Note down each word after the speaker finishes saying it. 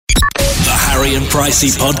Harry and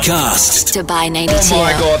Pricey podcast. Dubai 92. Oh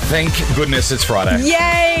my God, thank goodness it's Friday.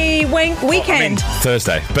 Yay, weekend.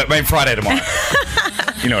 Thursday, but Friday tomorrow.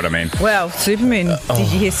 You know what I mean. Well, Supermoon,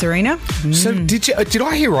 did you hear Serena? So did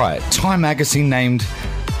I hear right? Time magazine named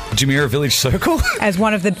Jumeirah Village Circle As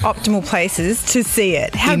one of the optimal places to see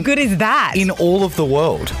it. How good is that? in all of the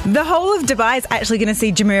world. The whole of Dubai is actually going to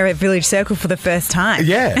see Jumeirah Village Circle for the first time.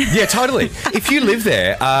 Yeah, totally. If you live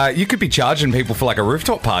there, you could be charging people for like a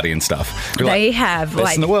rooftop party and stuff. You're They like, have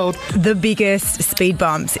best in the world. the biggest speed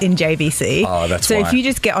bumps in JVC. Oh, that's so why. if you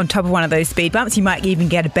just get on top of one of those speed bumps, you might even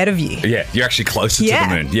get a better view. Yeah, you're actually closer Yeah,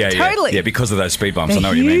 to the moon. Yeah, totally. Yeah, because of those speed bumps. They're I know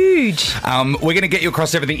what you mean. huge. We're going to get you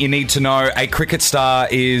across everything you need to know. A cricket star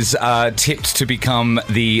is tipped to become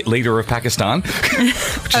the leader of Pakistan.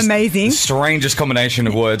 Which is Amazing. the strangest combination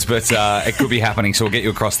of words, but it could be happening, so we'll get you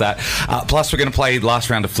across that. Plus, we're going to play last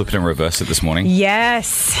round of Flip It and Reverse It this morning.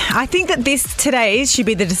 Yes. I think that today should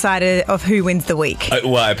be the decider of who wins the week.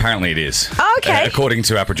 Well, apparently it is. Oh, okay. According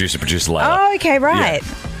to our producer Layla. Oh, okay, right.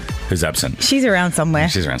 Yeah. Who's absent? She's around somewhere.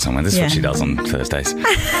 She's around somewhere. This is Yeah. what she does on Thursdays.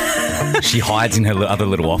 She hides in her other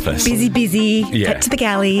little office. Busy. Yeah. Get to the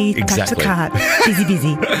galley. Back to Exactly. the cart.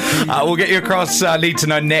 Busy. We'll get you across Need to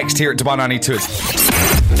Know next here at Dubai 92.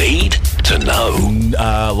 Need to know.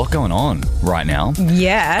 A lot going on right now.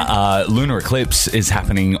 Yeah. Lunar eclipse is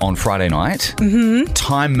happening on Friday night. Mm-hmm.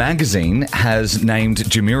 Time magazine has named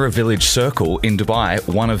Jumeirah Village Circle in Dubai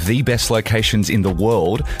one of the best locations in the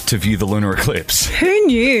world to view the lunar eclipse. Who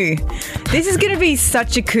knew? This is going to be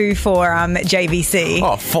such a coup for JVC.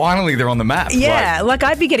 Oh, finally they're on the map. Yeah, like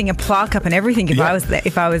I'd be getting a plaque up and everything if Yeah. I was there.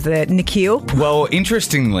 If I was the Nikhil. Well,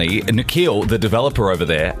 interestingly, Nikhil, the developer over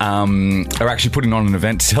there, are actually putting on an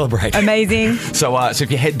event to celebrate. Amazing. So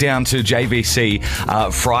if you head down to JVC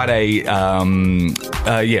Friday,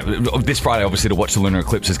 this Friday, obviously, to watch the lunar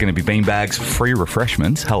eclipse, there's going to be beanbags, free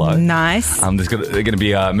refreshments. Hello. Nice. There's going to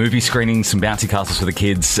be movie screenings, some bouncy castles for the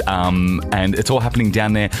kids, and it's all happening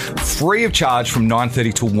down there free of charge from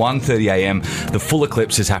 9:30 to 1:30 a.m. The full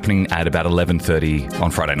eclipse is happening at about 11:30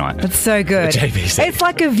 on Friday night. That's so good. At JVC. It's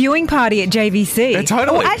like a viewing party at JVC. Yeah,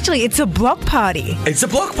 totally. Well, actually, it's a block party. It's a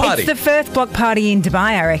block party. It's the first block party in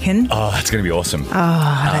Dubai, I reckon. Oh, that's going to be awesome.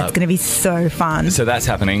 That's going to be so fun. So that's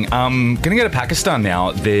happening. Going to go to Pakistan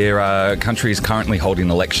now. Their country is currently holding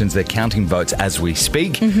elections. They're counting votes as we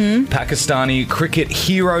speak. Mm-hmm. Pakistani cricket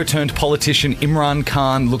hero turned politician Imran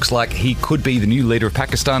Khan looks like he could be the new leader of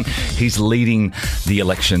Pakistan. He's leading the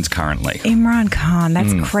elections currently. Imran Khan,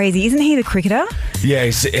 that's crazy. Isn't he the cricketer? Yeah,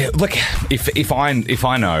 look, if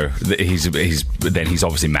I know that then he's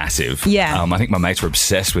obviously massive. Yeah. I think my mates were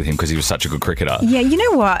obsessed with him because he was such a good cricketer. Yeah, you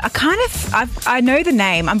know what? I know the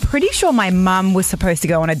name. I'm pretty sure my mum was supposed to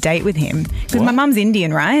go on a date with him because my mum's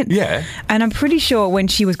Indian, right? Yeah. And I'm pretty sure when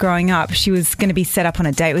she was growing up, she was going to be set up on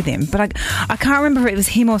a date with him. But I can't remember if it was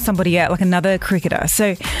him or somebody else, like another cricketer.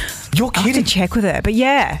 So You're I'll have kidding. to check with her. But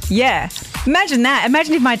yeah. Imagine that.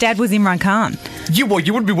 Imagine if my dad was Imran Khan. You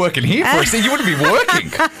wouldn't be working here for us. You wouldn't be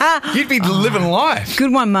working. You'd be living life.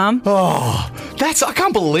 Good one, Mum. Oh, I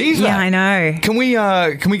can't believe that. Yeah, I know. Can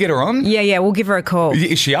we get her on? Yeah, we'll give her a call.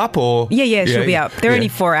 Is she up or? Yeah, she'll be up. They're yeah. only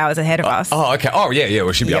 4 hours ahead of us. Oh, okay. Oh, yeah.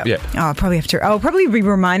 Well, she'll be up. Yeah. Oh, I'll probably be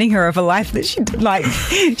reminding her of a life that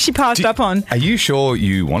she passed up on. Are you sure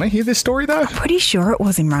you want to hear this story though? Pretty sure it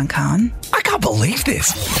was Imran Khan. I can't believe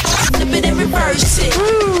this. Flip it and reverse it.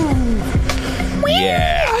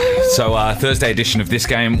 Yeah. So Thursday edition of this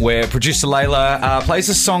game where producer Layla plays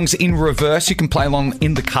the songs in reverse. You can play along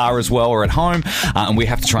in the car as well or at home. And we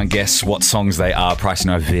have to try and guess what songs they are. Price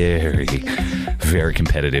and I very, very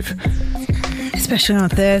competitive. Especially on a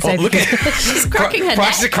Thursday. Look at She's cracking her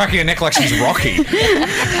Price is cracking her neck like she's Rocky.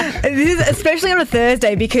 This is especially on a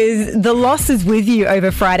Thursday because the loss is with you over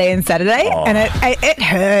Friday and Saturday, and it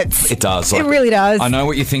hurts. It does. It really does. I know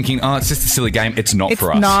what you're thinking. Oh, it's just a silly game. It's not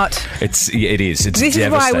for us. It's not. It is. It's This is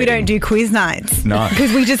why we devastating. don't do quiz nights. No.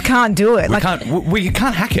 Because we just can't do it. You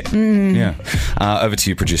can't hack it. Yeah. Over to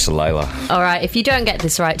you, producer Layla. All right, if you don't get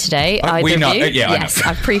this right today, either we know. of you, Yeah, I know. yes,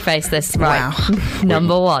 I've prefaced this right. Wow.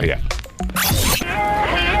 Number one. Yeah.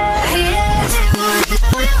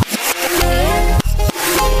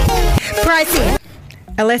 Pricey.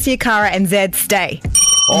 Alessia Cara and Zed Stay.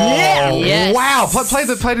 Oh, Yes. wow. Played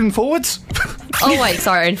it in forwards? Oh, wait,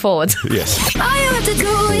 sorry, in forwards. Yes. All you have to do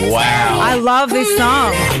is Wow. I love this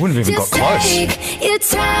song. I wouldn't have even got just close. take your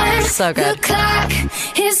time. So good. The clock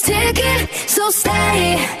is ticking, so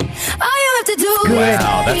stay. All you have to do is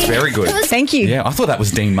Wow, that's very good. Thank you. Yeah, I thought that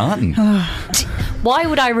was Dean Martin. Why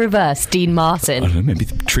would I reverse Dean I Martin? don't know, maybe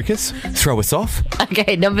trick us? Throw us off?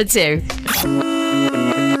 Okay, number two.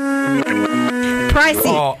 Pricey.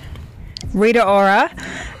 Oh, Rita Ora.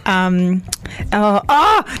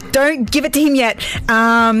 Don't give it to him yet.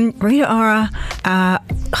 Rita Ora. Well,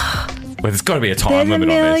 there's got to be a time There's a limit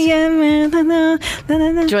on this. million.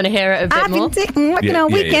 Do you want to hear it a bit I've more? been working Yeah, on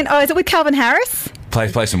yeah, weekend. yeah. Oh, is it with Calvin Harris? Play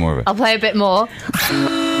some more of it. I'll play a bit more.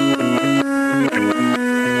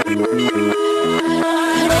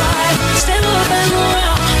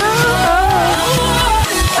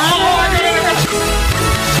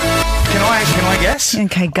 Can I guess?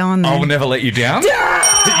 Okay, go on then. I will never let you down.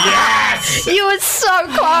 Yes! You were so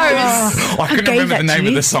close. I couldn't gave remember that the name to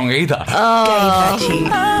of you. the song either. Gave that to you.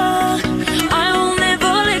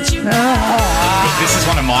 This is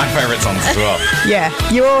one of my favourite songs as well. Yeah,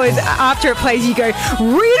 you always, after it plays, you go, Rita Ora!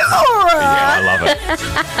 Yeah, I love it.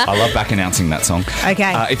 I love back announcing that song.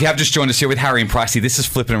 Okay. If you have just joined us here with Harry and Pricey, this is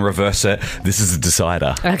Flip It and Reverse It. This is a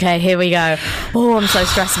decider. Okay, here we go. Oh, I'm so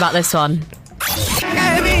stressed about this one.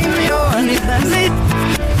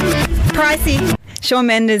 Pricey. Shawn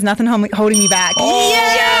Mendes, Nothing Holding You Back.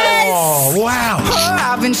 Oh, wow.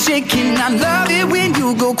 I've been shaking. I love it when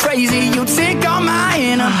you go crazy. You take all my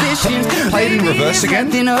inhibitions. Play it in reverse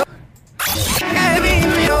again.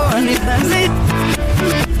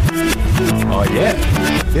 Oh, yeah.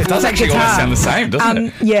 It does actually almost sound the same, doesn't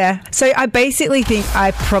it? Yeah. So I basically think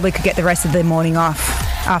I probably could get the rest of the morning off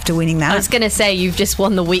after winning that. I was going to say you've just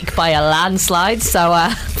won the week by a landslide, so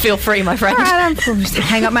feel free, my friend. All right, I'm just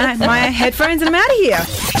hang up my headphones and I'm out of here.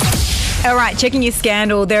 All right, checking your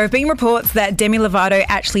scandal. There have been reports that Demi Lovato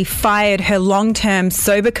actually fired her long-term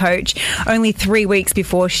sober coach only 3 weeks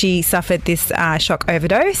before she suffered this shock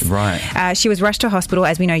overdose. Right. She was rushed to hospital,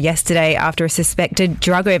 as we know, yesterday after a suspected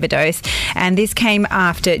drug overdose. And this came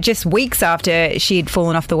after, just weeks after she had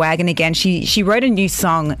fallen off the wagon again. She wrote a new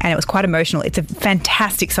song and it was quite emotional. It's a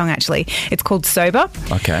fantastic song, actually. It's called Sober.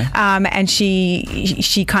 Okay. And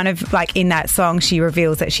she kind of, like, in that song, she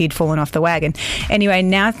reveals that she'd fallen off the wagon. Anyway,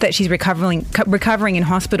 now that she's recovering in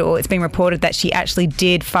hospital, it's been reported that she actually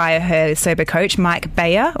did fire her sober coach, Mike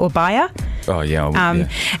Bayer. Oh, yeah. Yeah.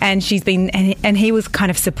 And she's been, and he was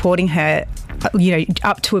kind of supporting her,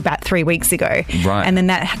 up to about 3 weeks ago. Right. And then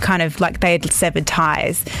that kind of, like, they had severed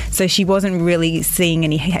ties. So she wasn't really seeing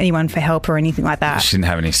anyone for help or anything like that. She didn't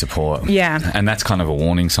have any support. Yeah. And that's kind of a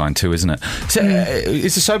warning sign too, isn't it? So,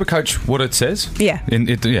 is the sober coach what it says? Yeah.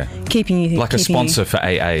 Yeah. Keeping you Like a keeping sponsor for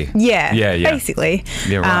AA. Yeah, Yeah. basically.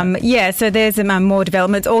 Yeah, right. So there's more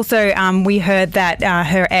developments. Also, we heard that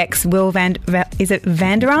her ex, Will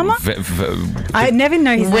Vanderarmer? I never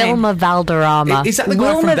know his name. Wilma Valderrama. Is that the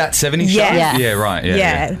guy from That 70s Show? Yeah. Yeah, right.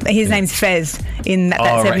 Yeah. His name's Fez in that Oh,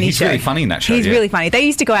 70s right. He's show. really funny in that show, He's yeah. really funny. They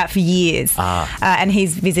used to go out for years. And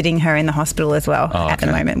he's visiting her in the hospital as well at the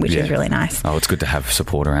okay. moment, which Yeah. is really nice. Oh, it's good to have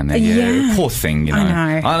support around there. Yeah. Poor thing, you know.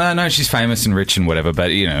 I know. She's famous and rich and whatever,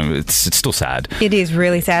 but, it's still sad. It is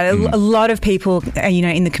really sad. A lot of people,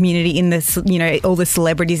 in the community, all the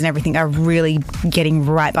celebrities and everything are really getting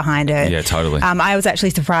right behind her. Yeah, totally. I was actually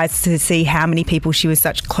surprised to see how many people she was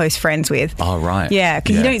such close friends with. Oh, right. Yeah,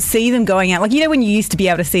 because you don't see them going out. Like, when you used to be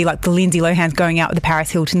able to see, like, the Lindsay Lohans going out with the Paris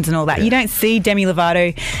Hiltons and all that. Yeah. You don't see Demi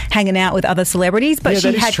Lovato hanging out with other celebrities. But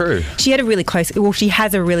Yeah, that is true. She had she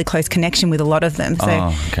has a really close connection with a lot to them. So,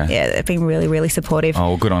 yeah, they've been really, really supportive. Oh,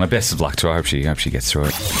 well, good on her. Best of luck to her. I hope she gets through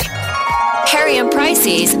it. Harry and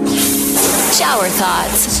Pricey's Shower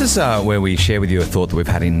Thoughts. This is where we share with you a thought that we've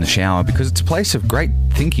had in the shower because it's a place of great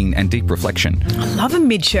thinking and deep reflection. I love a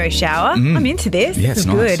mid-show shower. I'm into this. Yeah, This it's is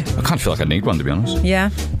nice. good. I kind of feel like I need one, to be honest. Yeah.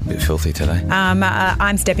 A bit filthy today.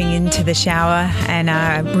 I'm stepping into the shower and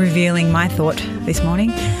revealing my thought this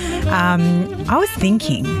morning. I was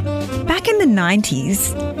thinking, back in the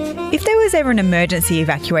 90s, if there was ever an emergency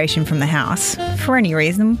evacuation from the house, for any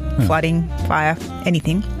reason, flooding, fire,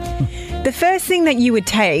 anything, the first thing that you would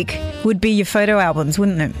take would be your photo albums,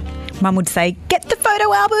 wouldn't it? Mum would say, get the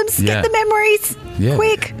photo albums, Yeah. get the memories, Yeah,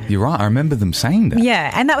 quick. You're right. I remember them saying that.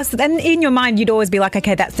 Yeah, and in your mind, you'd always be like,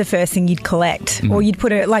 okay, that's the first thing you'd collect. Or you'd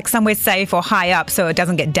put it like somewhere safe or high up so it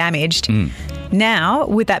doesn't get damaged. Now,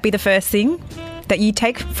 would that be the first thing that you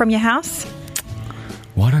take from your house?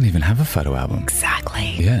 Well, I don't even have a photo album.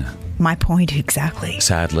 Exactly. Yeah. My point exactly.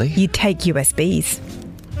 Sadly. You'd take USBs,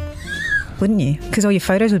 wouldn't you? Because all your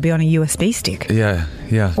photos would be on a USB stick. Yeah.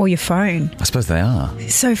 Or your phone. I suppose they are.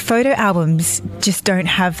 So photo albums just don't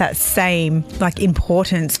have that same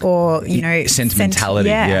importance or Sentimentality,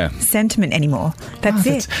 yeah. sentiment anymore. That's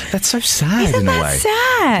it. That's so sad Isn't in a that way.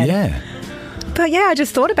 sad? Yeah. But yeah, I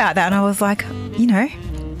just thought about that and I was like,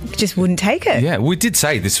 just wouldn't take it. Yeah. We did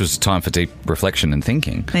say this was a time for deep reflection and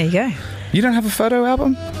thinking. There you go. You don't have a photo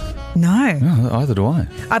album? No. No, either do I.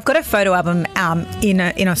 I've got a photo album in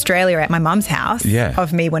Australia at my mum's house Yeah.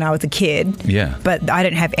 of me when I was a kid. Yeah. But I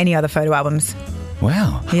don't have any other photo albums.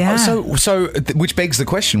 Wow. Yeah. Which begs the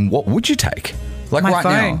question, what would you take? Like My right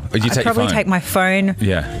phone. now? Would you I'd take probably your phone? take my phone,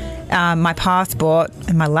 Yeah. my passport,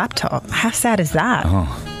 and my laptop. How sad is that?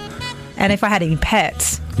 Oh. And if I had any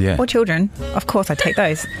pets Yeah. or children, of course I'd take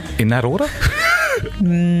those. In that order?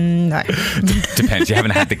 No. Depends. You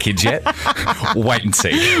haven't had the kids yet? Wait and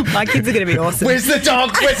see. My kids are going to be awesome. Where's the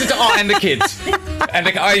dog? Oh, and the kids.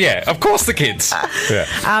 Oh, yeah. Of course the kids. Yeah.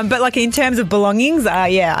 But like in terms of belongings,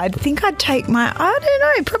 I think I'd take I don't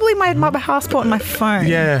know, probably my passport and my phone.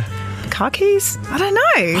 Yeah. Car keys? I don't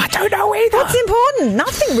know. I don't know either. What's important?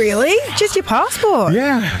 Nothing really. Just your passport.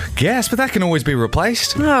 Yeah. Yes, but that can always be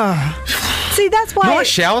replaced. Oh. See, that's why... Nice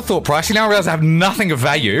shower thought, Pricey. Now I realise I have nothing of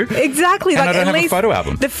value. Exactly. And like, I don't at have a least photo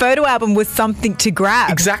album. The photo album was something to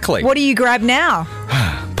grab. Exactly. What do you grab now?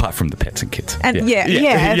 Apart from the pets and kids. And yeah.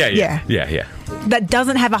 yeah. That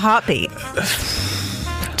doesn't have a heartbeat.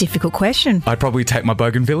 Difficult question. I'd probably take my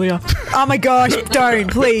bougainvillea. Oh my gosh,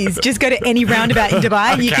 don't, please. Just go to any roundabout in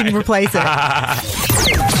Dubai and you can replace it.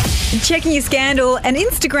 Checking your scandal, an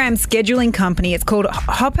Instagram scheduling company, it's called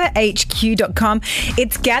HopperHQ.com.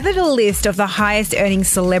 It's gathered a list of the highest earning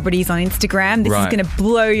celebrities on Instagram. This is going to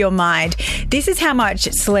blow your mind. This is how much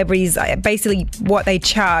celebrities, basically what they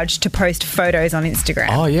charge to post photos on Instagram.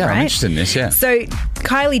 Oh, yeah, right? I'm interested in this, yeah. So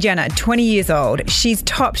Kylie Jenner, 20 years old, she's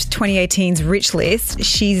topped 2018's Rich List.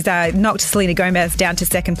 She's knocked Selena Gomez down to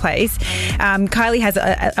second place. Kylie has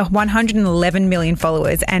a 111 million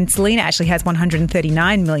followers and Selena actually has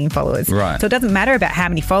 139 million followers. Right. So it doesn't matter about how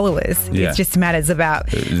many followers. Yeah. It just matters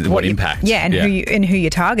about what impact. Yeah, and who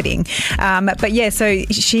you're targeting. But yeah, so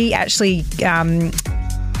she actually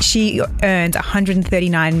she earns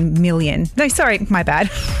 139 million. No, sorry, my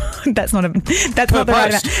bad. That's not the right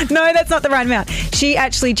amount. No, that's not the right amount. She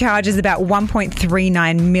actually charges about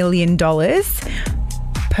 $1.39 million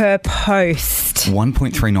per post.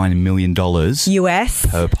 $1.39 million US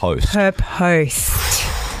per post. Per post.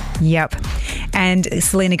 Yep. And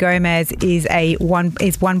Selena Gomez is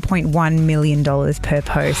 $1.1 million per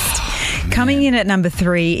post. Coming in at number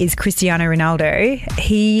 3 is Cristiano Ronaldo.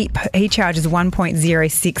 He charges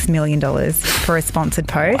 $1.06 million for a sponsored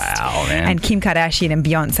post. Wow, man. And Kim Kardashian and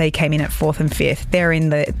Beyonce came in at 4th and 5th. They're in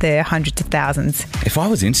the hundreds of thousands. If I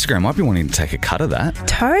was Instagram, I'd be wanting to take a cut of that.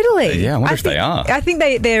 Totally. Yeah, I wonder if they are. I think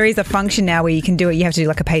there is a function now where you can do it. You have to do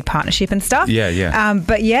like a paid partnership and stuff. Yeah.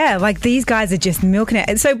 But yeah, like these guys are just milking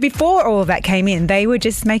it. So before all of that came in, they were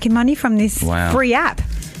just making money from this free app.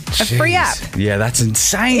 A free app. Yeah, that's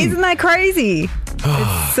insane. Isn't that crazy?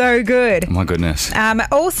 It's so good. Oh my goodness.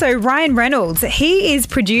 Also, Ryan Reynolds, he is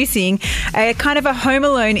producing a kind of a Home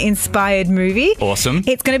Alone inspired movie. Awesome.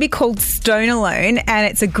 It's going to be called Stone Alone, and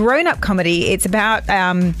it's a grown-up comedy. It's about...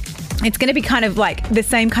 it's going to be kind of like the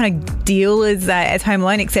same kind of deal as Home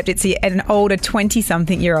Alone, except it's an older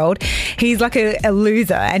 20-something-year-old. He's like a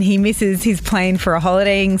loser and he misses his plane for a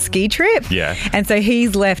holidaying ski trip. Yeah. And so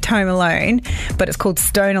he's left home alone, but it's called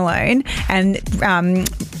Stone Alone. And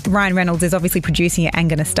Ryan Reynolds is obviously producing it and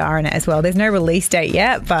going to star in it as well. There's no release date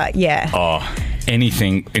yet, but yeah. Oh,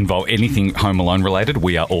 anything Home Alone related,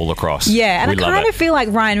 we are all across. Yeah, and we I kind of feel like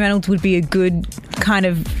Ryan Reynolds would be a good kind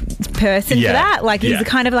of person for that. Like he's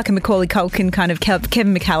kind of like a Macaulay Culkin kind of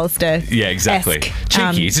Kevin McAllister. Yeah, exactly.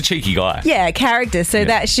 Cheeky. He's a cheeky guy. Yeah, character. So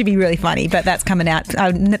that should be really funny, but that's coming out.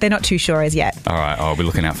 They're not too sure as yet. All right, I'll be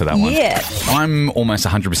looking out for that one. Yeah. I'm almost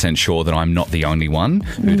 100% sure that I'm not the only one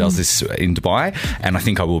who does this in Dubai, and I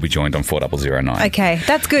think I will be joined on 4009. Okay,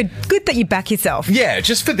 that's good. Good that you back yourself. Yeah,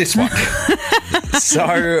 just for this one.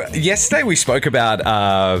 So yesterday we spoke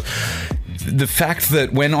about the fact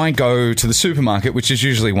that when I go to the supermarket, which is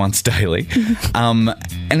usually once daily, and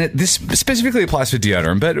this specifically applies for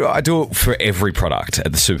deodorant, but I do it for every product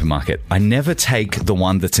at the supermarket. I never take the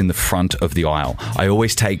one that's in the front of the aisle. I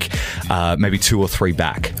always take maybe 2 or 3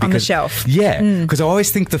 back. On the shelf. Yeah, because I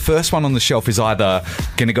always think the first one on the shelf is either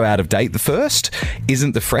going to go out of date the first,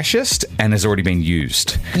 isn't the freshest, and has already been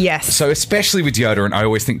used. Yes. So especially with deodorant, I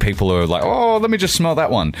always think people are like, oh, let me just smell that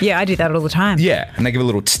one. Yeah, I do that all the time. Yeah, and they give a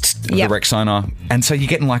little of the Rexona. And so you're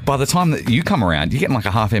getting like, by the time that you come around, you're getting like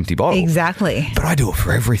a half empty bottle. Exactly. But I do it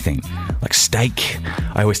for everything. Like steak,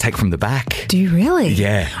 I always take from the back. Do you really?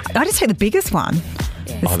 Yeah. I just take the biggest one.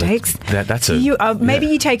 The steaks. That's a... maybe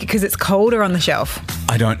you take it because it's colder on the shelf.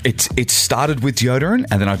 I don't. It started with deodorant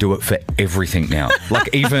and then I do it for everything now.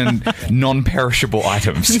 Like even non-perishable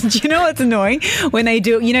items. Do you know what's annoying? When they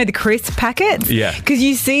do, the crisp packets? Yeah. Because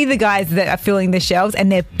you see the guys that are filling the shelves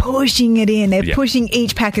and they're pushing it in. They're pushing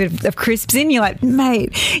each packet of crisps in. You're like,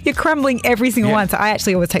 mate, you're crumbling every single one. So I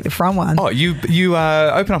actually always take the front one. Oh, you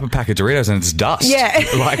open up a pack of Doritos and it's dust. Yeah.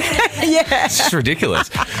 Like, yeah. It's just ridiculous.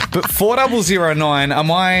 But 4009,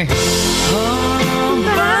 am I...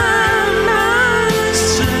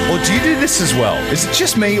 this as well? Is it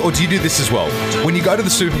just me, or do you do this as well? When you go to the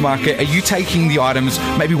supermarket, are you taking the items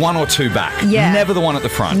maybe one or two back? Yeah. Never the one at the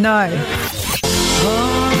front. No.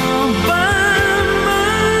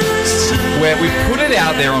 Where we put it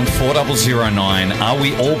out there on 4009, are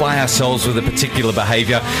we all by ourselves with a particular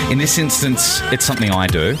behaviour? In this instance, it's something I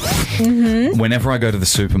do. Mm-hmm. Whenever I go to the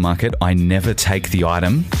supermarket, I never take the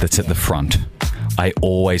item that's at the front. I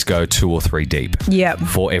always go 2 or 3 deep. Yep.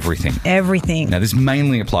 For everything. Everything. Now, this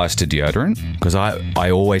mainly applies to deodorant, because I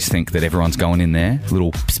always think that everyone's going in there,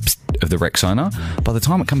 little psst, psst of the Rexona. By the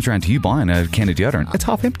time it comes around to you buying a can of deodorant, it's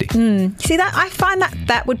half empty. See, that I find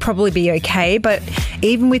that would probably be okay, but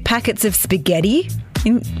even with packets of spaghetti,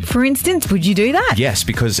 for instance, would you do that? Yes,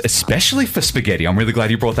 because especially for spaghetti, I'm really glad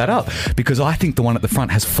you brought that up, because I think the one at the front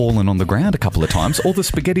has fallen on the ground a couple of times. All the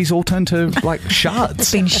spaghetti's all turned to like shards.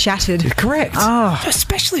 It's been shattered. Correct. Oh.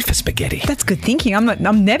 Especially for spaghetti. That's good thinking. I'm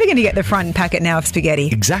never going to get the front packet now of spaghetti.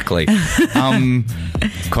 Exactly.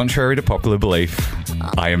 Contrary to popular belief,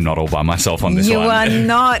 I am not all by myself on this You one. are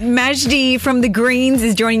not. Majdi from the Greens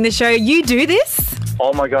is joining the show. You do this?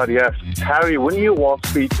 Oh my God, yes. Harry, when you were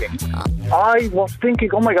speaking, I was thinking,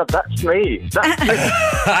 oh my God, that's me. That's me.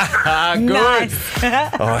 Good. Nice.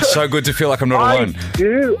 Oh, it's so good to feel like I'm not alone.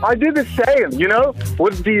 I do the same, you know,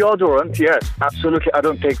 with deodorant. Yes, absolutely. I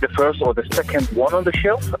don't take the first or the second one on the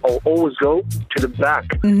shelf. I'll always go to the back.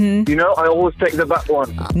 Mm-hmm. You know, I always take the back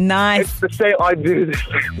one. Nice. It's the same. I do the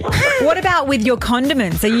same. What about with your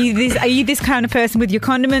condiments? Are you this kind of person with your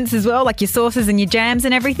condiments as well, like your sauces and your jams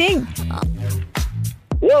and everything?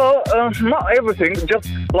 Well, not everything. Just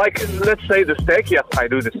like, let's say the steak. Yes, I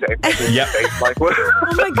do the same. Yep. Like,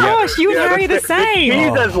 Oh my gosh, you and Harry are the same. The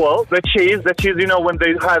cheese as well. The cheese, you know, when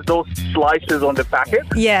they have those slices on the packet.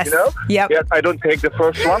 Yes. You know? Yep. Yes, I don't take the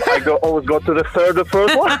first one. I always go to the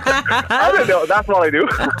first one. I don't know. That's what I do.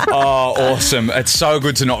 Oh, awesome. It's so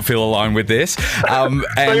good to not feel alone with this. And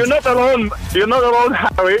So you're not alone. You're not alone,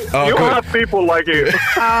 Harry. Oh, you good. have people like you.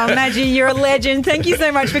 Oh, Maggie, you're a legend. Thank you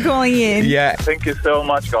so much for calling in. yeah. Thank you so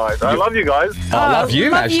much, guys. I love you guys. I love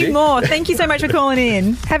you, Love you Majdi. more. Thank you so much for calling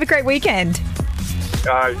in. Have a great weekend.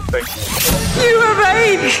 Thank you. You have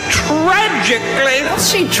aged tragically.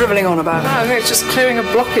 What's she drivelling on about? I think it's just clearing a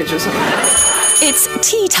blockage or something. It's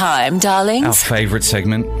tea time, darlings. Our favourite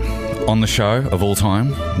segment on the show of all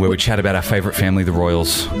time, where we chat about our favourite family, the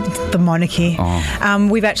Royals. The monarchy. Oh.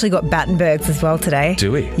 We've actually got Battenbergs as well today.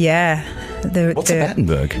 Do we? Yeah. What's a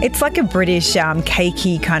Battenberg? It's like a British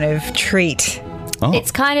cakey kind of treat. Oh.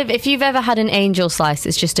 It's kind of, if you've ever had an angel slice,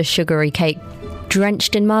 it's just a sugary cake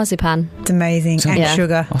drenched in marzipan. It's amazing. And Yeah.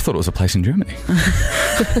 sugar. I thought it was a place in Germany.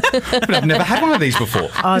 But I've never had one of these before.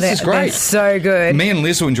 Oh, this is great. They're so good. Me and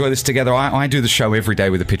Liz will enjoy this together. I do the show every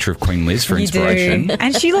day with a picture of Queen Liz for You inspiration. do.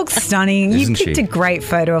 And she looks stunning. Isn't You picked she? a great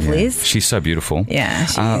photo of Liz. She's so beautiful. Yeah,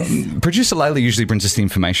 she is. Producer Layla usually brings us the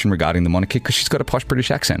information regarding the monarchy because she's got a posh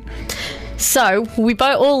British accent. So, we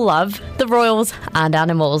both all love the royals and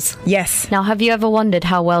animals. Yes. Now, have you ever wondered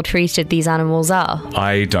how well treated these animals are?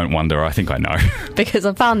 I don't wonder. I think I know. Because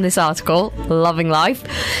I found this article, Loving Life.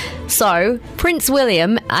 So, Prince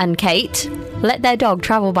William and Kate let their dog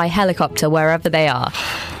travel by helicopter wherever they are.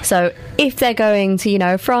 So, if they're going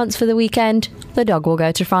to, France for the weekend, the dog will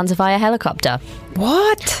go to France via helicopter.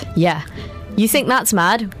 What? Yeah. You think that's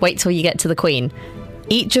mad? Wait till you get to the Queen.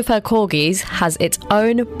 Each of her corgis has its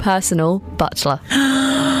own personal butler.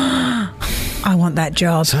 I want that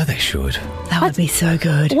job. So they should. That would be so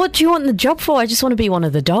good. What do you want the job for? I just want to be one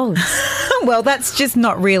of the dogs. Well, that's just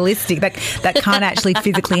not realistic. That can't actually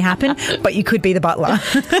physically happen, but you could be the butler.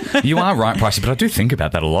 You are right, Pricey, but I do think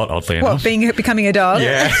about that a lot, oddly enough. What, becoming a dog?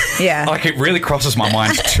 Yeah. Yeah. Like, it really crosses my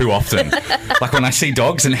mind too often. Like, when I see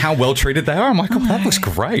dogs and how well treated they are, I'm like, oh, that looks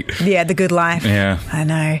great. Yeah, the good life. Yeah. I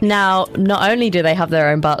know. Now, not only do they have their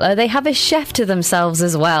own butler, they have a chef to themselves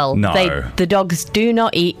as well. No. The dogs do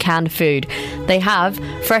not eat canned food. They have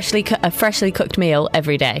a freshly cooked meal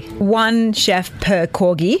every day. One chef per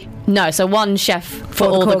corgi. No, so one chef for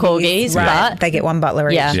all the corgis, right. but They get one butler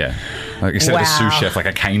each. Yeah. Yeah. Like, instead of a sous chef, like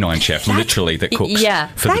a canine chef, literally, that cooks for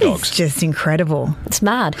the That dogs. is just incredible. it's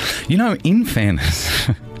mad. In fairness,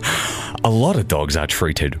 a lot of dogs are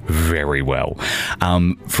treated very well.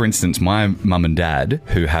 For instance, my mum and dad,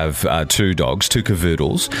 who have 2 dogs, 2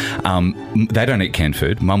 cavoodles, they don't eat canned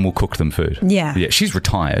food. Mum will cook them food. Yeah. Yeah, she's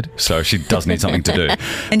retired, so she does need something to do.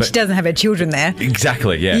 And she doesn't have her children there.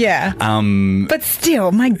 Exactly, yeah. Yeah. But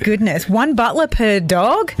still, my goodness, one butler per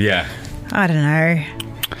dog? Yeah. I don't know.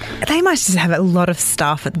 They must just have a lot of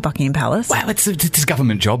staff at the Buckingham Palace. Well, it's a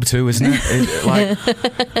government job too, isn't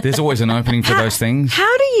it? There's always an opening for those things.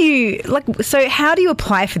 How do you how do you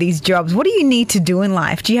apply for these jobs? What do you need to do in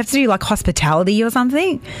life? Do you have to do like hospitality or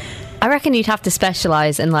something? I reckon you'd have to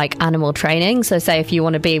specialise in like animal training. So say if you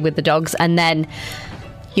want to be with the dogs and then,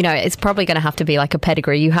 you know, it's probably going to have to be like a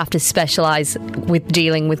pedigree. You have to specialise with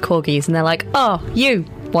dealing with corgis and they're like, oh, you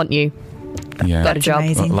want you. Yeah. Got a job.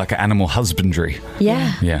 amazing. Like animal husbandry.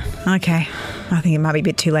 Yeah. Yeah. Okay. I think it might be a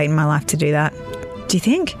bit too late in my life to do that. Do you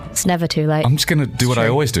think? It's never too late. I'm just going to do what I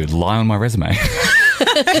always do, lie on my resume.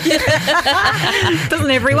 Doesn't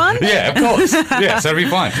everyone? Yeah, of course. Yeah, so it'll be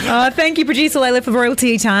fine. Thank you, producer Layla, for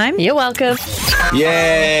royalty time. You're welcome.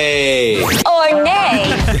 Yay! Or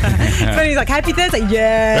nay. So he's like, happy Thursday.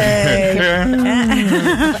 Yay.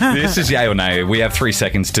 This is yay or nay. We have 3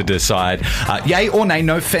 seconds to decide. Yay or nay,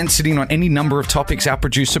 no fence sitting on any number of topics. Our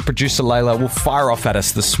producer Layla, will fire off at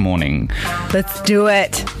us this morning. Let's do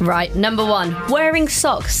it. Right, number 1. Wearing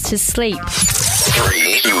socks to sleep.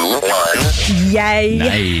 3, 2, 1. Yay.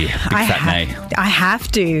 Nay. Big fat nay. I have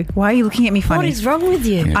to. Why are you looking at me funny? What is wrong with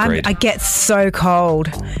you? Yeah. Agreed. I get so cold.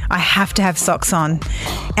 I have to have socks on.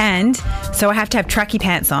 And so I have to have tracky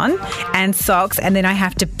pants on and socks, and then I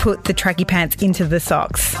have to put the tracky pants into the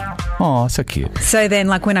socks. Oh, so cute. So then,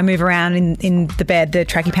 like, when I move around in the bed, the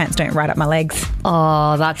tracky pants don't ride up my legs.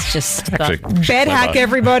 Oh, that's just... Actually, Bed hack,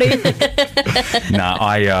 everybody.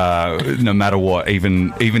 No matter what,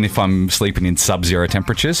 even if I'm sleeping in sub-zero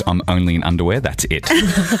temperatures, I'm only in underwear. That's it.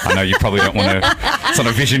 I know you probably don't want to... It's not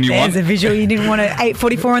a vision you want. There's a visual you didn't want at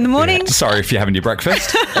 8:44 in the morning. Yeah. Sorry if you're having your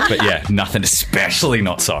breakfast. But yeah, nothing, especially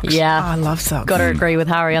not socks. Yeah. Oh, I love socks. Got to agree with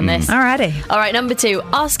Harry on this. Alrighty. All right, number 2.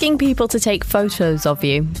 Asking people to take photos of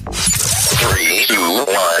you. 3, 2, 1.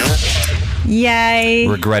 Yay.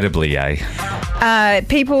 Regrettably, yay.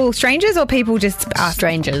 People, strangers or people just...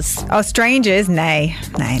 Strangers. Oh, strangers? Nay.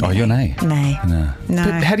 Oh, you're nay. Nay. No. No.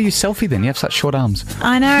 But how do you selfie then? You have such short arms.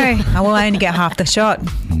 I know. I will only get half the shot.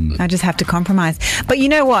 I just have to compromise. But you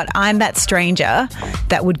know what? I'm that stranger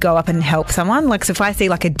that would go up and help someone. Like, so if I see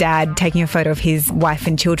like a dad taking a photo of his wife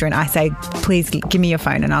and children, I say, please give me your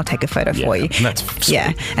phone and I'll take a photo for you. That's sweet.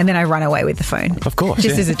 Yeah. And then I run away with the phone. Of course.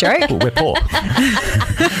 Just as a joke. Well, we're poor.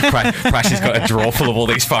 Prashi's got a drawer full of all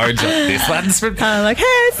these phones. This one's from... I'm like, hey,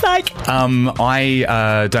 it's like...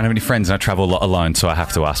 I don't have any friends and I travel a lot alone, so I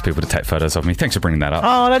have to ask people to take photos of me. Thanks for bringing that up.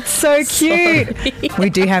 Oh, that's so cute. We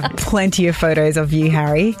do have plenty of photos of you,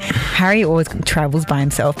 Harry. Harry always travels by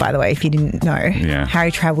himself, by the way, if you didn't know. Yeah.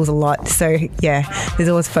 Harry travels a lot. So, yeah, there's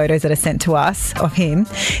always photos that are sent to us of him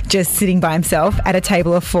just sitting by himself at a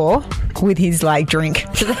table of 4 with his, like, drink.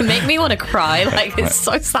 They make me want to cry. Like, it's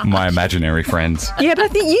so sad. My imaginary friends. Yeah, but I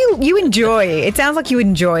think you enjoy. It sounds like you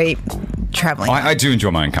enjoy traveling. I do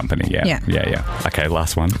enjoy my own company, yeah. Yeah. Okay,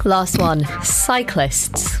 last one. Last one.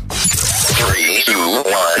 Cyclists. 3, 2, 1.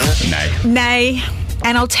 Nay. Nay.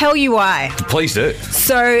 And I'll tell you why. Please do.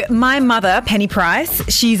 So my mother, Penny Price,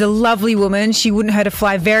 she's a lovely woman. She wouldn't hurt a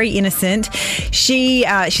fly, very innocent. She's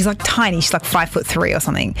like tiny. She's like 5'3" or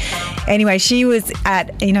something. Anyway, she was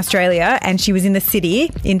in Australia and she was in the city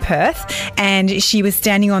in Perth and she was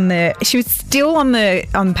standing she was still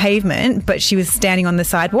on pavement, but she was standing on the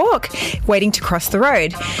sidewalk waiting to cross the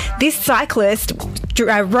road. This cyclist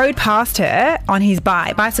rode past her on his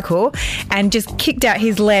bicycle and just kicked out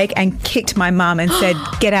his leg and kicked my mum and said,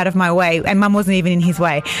 get out of my way. And mum wasn't even in his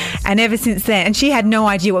way. And ever since then, and she had no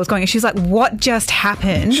idea what was going on. She was like, what just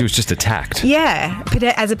happened? She was just attacked. Yeah,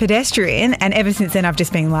 as a pedestrian. And ever since then, I've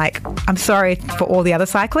just been like, I'm sorry for all the other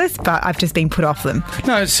cyclists, but I've just been put off them.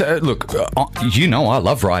 No, look, I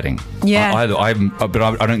love riding. Yeah. But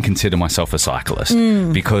I don't consider myself a cyclist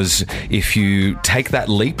because if you take that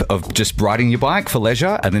leap of just riding your bike for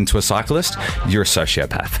leisure and then to a cyclist, you're a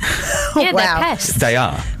sociopath. Yeah, Wow. they're pests. They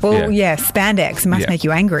are. Well, yeah, spandex must make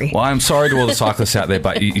you angry. Well, I'm sorry to all the cyclists out there,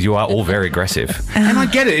 but you are all very aggressive. And I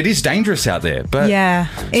get it. It is dangerous out there. But Yeah,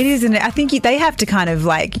 it is. And I think they have to kind of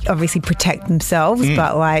like obviously protect themselves.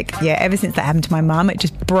 But like, yeah, ever since that happened to my mum, it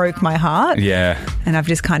just broke my heart. Yeah. And I've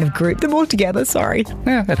just kind of grouped them all together. Sorry.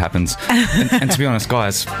 Yeah, that happens. And to be honest,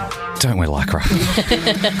 guys, don't wear Lycra.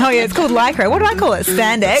 Oh, yeah, it's called Lycra. What do I call it?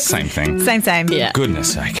 Spandex? Same thing. Same. Yeah.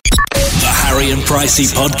 Goodness sake. The Harry and Pricey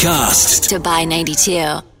Podcast. Dubai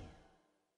 92.